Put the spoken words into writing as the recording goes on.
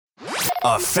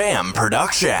A FAM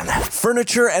production.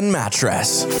 Furniture and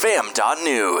mattress.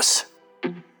 FAM.news.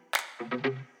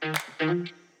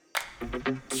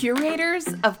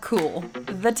 Curators of Cool,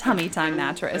 the Tummy Time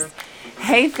Mattress.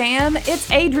 Hey fam,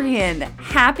 it's Adrienne.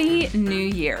 Happy New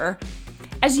Year.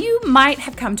 As you might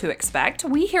have come to expect,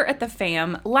 we here at the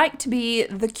FAM like to be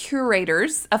the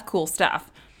curators of cool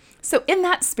stuff. So in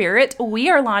that spirit, we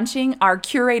are launching our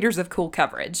Curators of Cool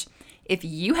coverage. If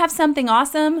you have something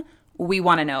awesome, we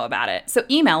want to know about it. So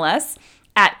email us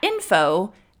at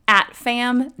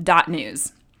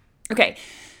info@fam.news. Okay,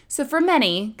 so for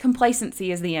many,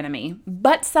 complacency is the enemy,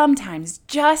 but sometimes,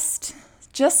 just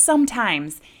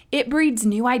sometimes, it breeds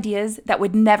new ideas that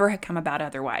would never have come about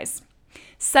otherwise.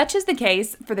 Such is the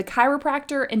case for the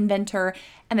chiropractor, inventor,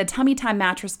 and the Tummy Time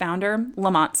Mattress founder,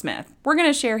 Lamont Smith. We're going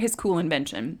to share his cool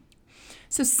invention.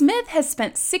 So Smith has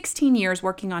spent 16 years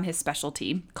working on his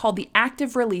specialty, called the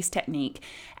active release technique,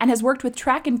 and has worked with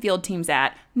track and field teams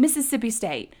at Mississippi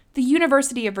State, the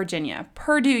University of Virginia,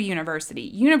 Purdue University,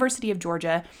 University of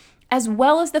Georgia, as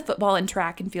well as the football and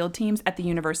track and field teams at the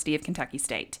University of Kentucky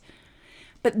State.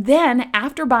 But then,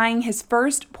 after buying his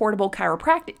first portable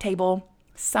chiropractic table,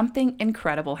 something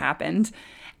incredible happened.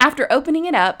 After opening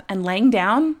it up and laying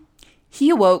down, he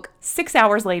awoke 6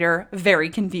 hours later, very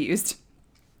confused.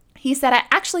 He said, I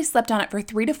actually slept on it for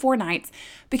 3 to 4 nights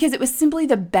because it was simply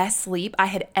the best sleep I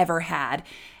had ever had,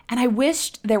 and I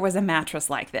wished there was a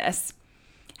mattress like this.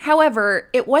 However,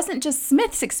 it wasn't just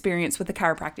Smith's experience with the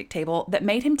chiropractic table that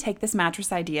made him take this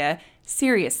mattress idea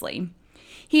seriously.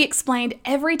 He explained,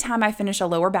 every time I finish a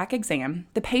lower back exam,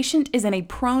 the patient is in a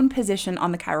prone position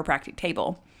on the chiropractic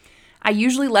table. I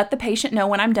usually let the patient know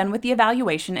when I'm done with the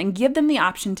evaluation and give them the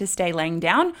option to stay laying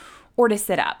down or to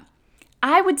sit up.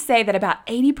 I would say that about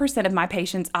 80% of my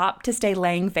patients opt to stay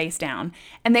laying face down,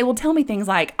 and they will tell me things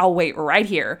like, I'll wait right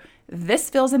here,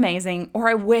 this feels amazing, or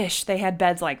I wish they had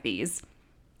beds like these.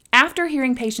 After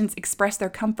hearing patients express their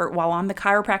comfort while on the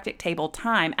chiropractic table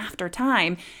time after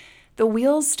time, the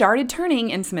wheels started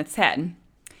turning in Smith's head.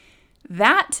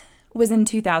 That was in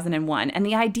 2001, and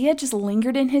the idea just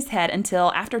lingered in his head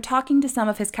until, after talking to some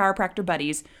of his chiropractor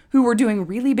buddies who were doing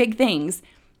really big things,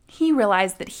 he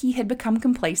realized that he had become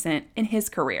complacent in his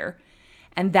career.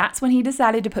 And that's when he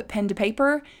decided to put pen to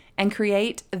paper and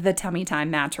create the Tummy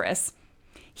Time Mattress.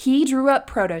 He drew up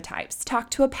prototypes,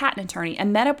 talked to a patent attorney,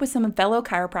 and met up with some fellow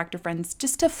chiropractor friends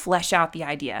just to flesh out the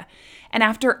idea. And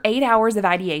after 8 hours of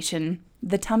ideation,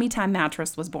 the Tummy Time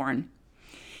Mattress was born.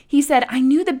 He said, I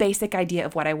knew the basic idea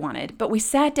of what I wanted, but we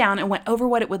sat down and went over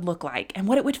what it would look like and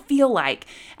what it would feel like,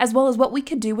 as well as what we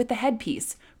could do with the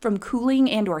headpiece, from cooling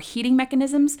and or heating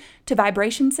mechanisms to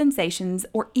vibration sensations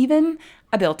or even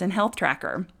a built-in health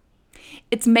tracker.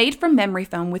 It's made from memory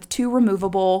foam with 2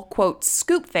 removable, quote,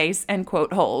 scoop face, end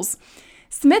quote, holes.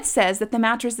 Smith says that the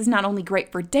mattress is not only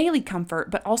great for daily comfort,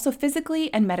 but also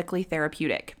physically and medically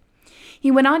therapeutic. He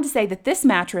went on to say that this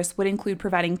mattress would include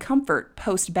providing comfort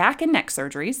post-back and neck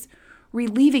surgeries,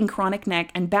 relieving chronic neck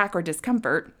and back or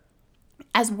discomfort,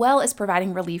 as well as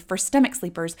providing relief for stomach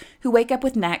sleepers who wake up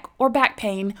with neck or back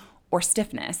pain or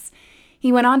stiffness.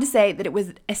 He went on to say that it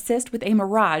would assist with a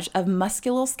mirage of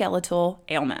musculoskeletal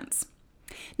ailments.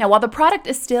 Now, while the product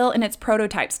is still in its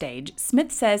prototype stage,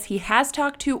 Smith says he has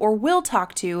talked to or will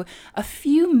talk to a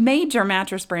few major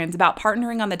mattress brands about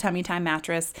partnering on the Tummy Time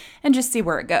Mattress and just see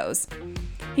where it goes.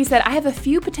 He said, I have a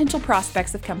few potential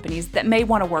prospects of companies that may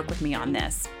want to work with me on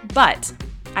this, but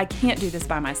I can't do this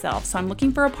by myself, so I'm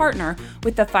looking for a partner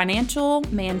with the financial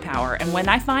manpower, and when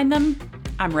I find them,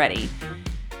 I'm ready.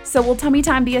 So will Tummy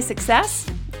Time be a success?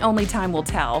 Only time will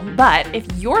tell. But if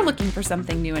you're looking for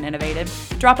something new and innovative,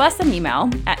 drop us an email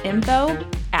at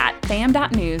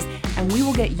info@fam.news and we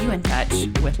will get you in touch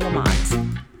with Lamont.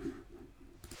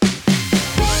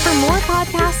 For more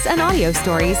podcasts and audio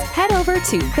stories, head over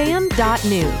to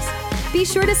fam.news. Be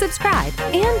sure to subscribe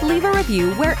and leave a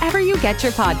review wherever you get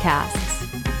your podcasts.